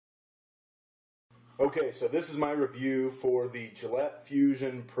Okay, so this is my review for the Gillette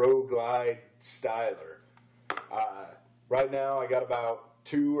Fusion Pro Glide Styler. Right now I got about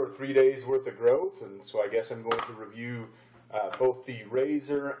 2 or 3 days worth of growth, and so I guess I'm going to review both the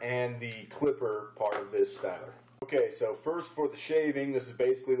razor and the clipper part of this styler. Okay, so first for the shaving, this is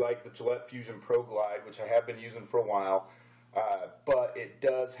basically like the Gillette Fusion Pro Glide, which I have been using for a while, but it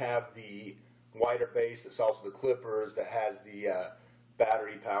does have the wider base that's also the clippers that has the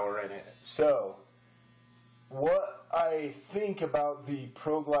battery power in it. So what I think about the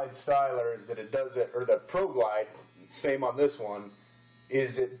ProGlide styler is that it does it, or the ProGlide, same on this one,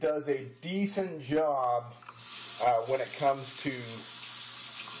 is it does a decent job when it comes to,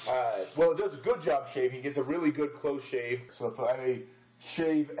 well, it does a good job shaving. It gets a really good close shave. So if I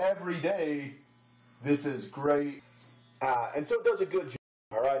shave every day, this is great. And so it does a good job.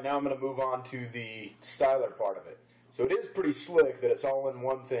 Alright, now I'm going to move on to the styler part of it. So it is pretty slick that it's all in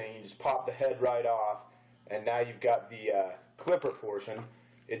one thing. You just pop the head right off, and now you've got the clipper portion.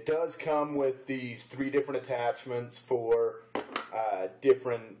 It does come with these 3 different attachments for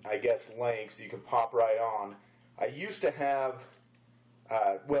different, I guess, lengths that you can pop right on. I used to have,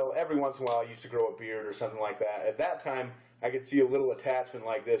 well, every once in a while I used to grow a beard or something like that. At that time, I could see a little attachment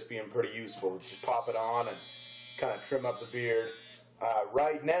like this being pretty useful. Just pop it on and kind of trim up the beard.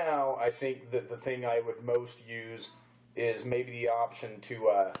 Right now, I think that the thing I would most use is maybe the option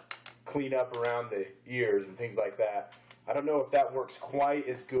to clean up around the ears and things like that. I don't know if that works quite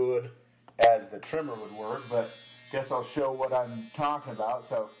as good as the trimmer would work, but I guess I'll show what I'm talking about.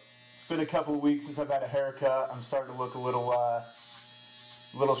 So it's been a couple of weeks since I've had a haircut. I'm starting to look a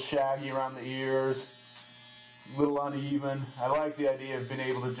little shaggy around the ears, a little uneven. I like the idea of being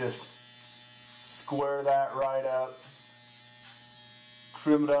able to just square that right up,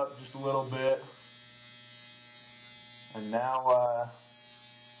 trim it up just a little bit, and now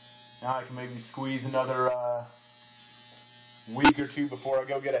I can maybe squeeze another week or 2 before I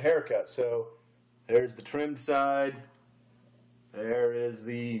go get a haircut. So there's the trimmed side, there is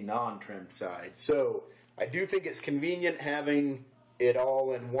the non-trimmed side. So I do think it's convenient having it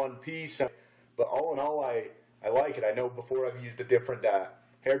all in one piece, but all in all I like it. I know before I've used a different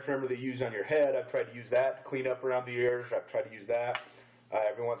hair trimmer that you use on your head. I've tried to use that to clean up around the ears. I've tried to use that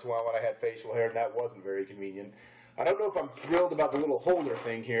every once in a while when I had facial hair, and that wasn't very convenient. I don't know if I'm thrilled about the little holder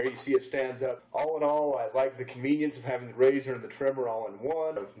thing here. You see it stands up. All in all, I like the convenience of having the razor and the trimmer all in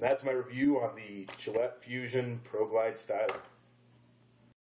one. That's my review on the Gillette Fusion Pro Glide Styler.